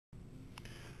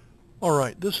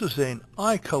Alright, this is an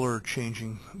eye color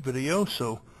changing video,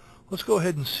 so let's go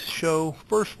ahead and show.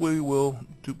 First we will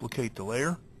duplicate the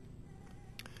layer,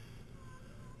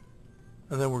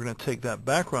 and then we're going to take that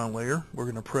background layer, we're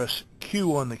going to press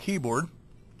Q on the keyboard.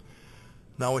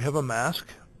 Now we have a mask,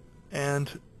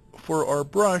 and for our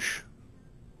brush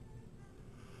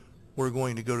we're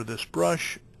going to go to this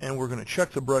brush and we're going to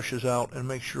check the brushes out and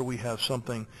make sure we have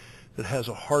something that has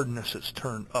a hardness that's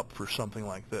turned up for something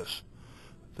like this.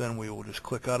 Then we will just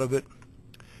click out of it.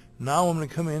 Now I'm going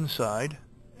to come inside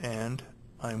and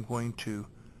I'm going to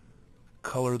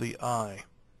color the eye.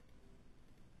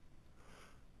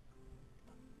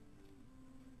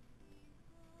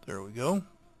 There we go.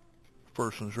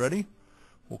 First one's ready.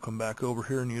 We'll come back over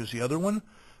here and use the other one.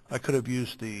 I could have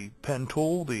used the pen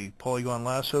tool, the polygon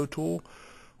lasso tool,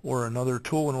 or another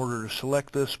tool in order to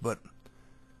select this, but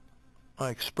I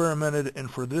experimented,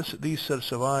 and for these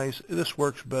sets of eyes, this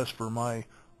works best for my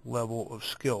level of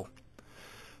skill.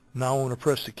 Now I'm going to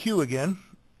press the Q again,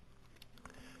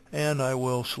 and I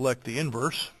will select the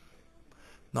inverse.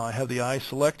 Now I have the eye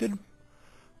selected.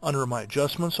 Under my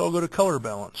adjustments, I'll go to color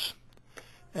balance,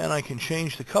 and I can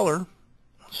change the color.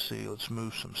 Let's see, let's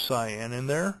move some cyan in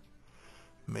there,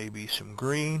 maybe some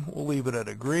green. We'll leave it at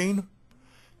a green,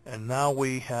 and now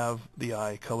we have the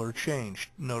eye color changed.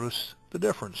 Notice the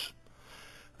difference.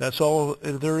 That's all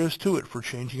there is to it for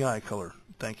changing eye color.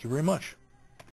 Thank you very much.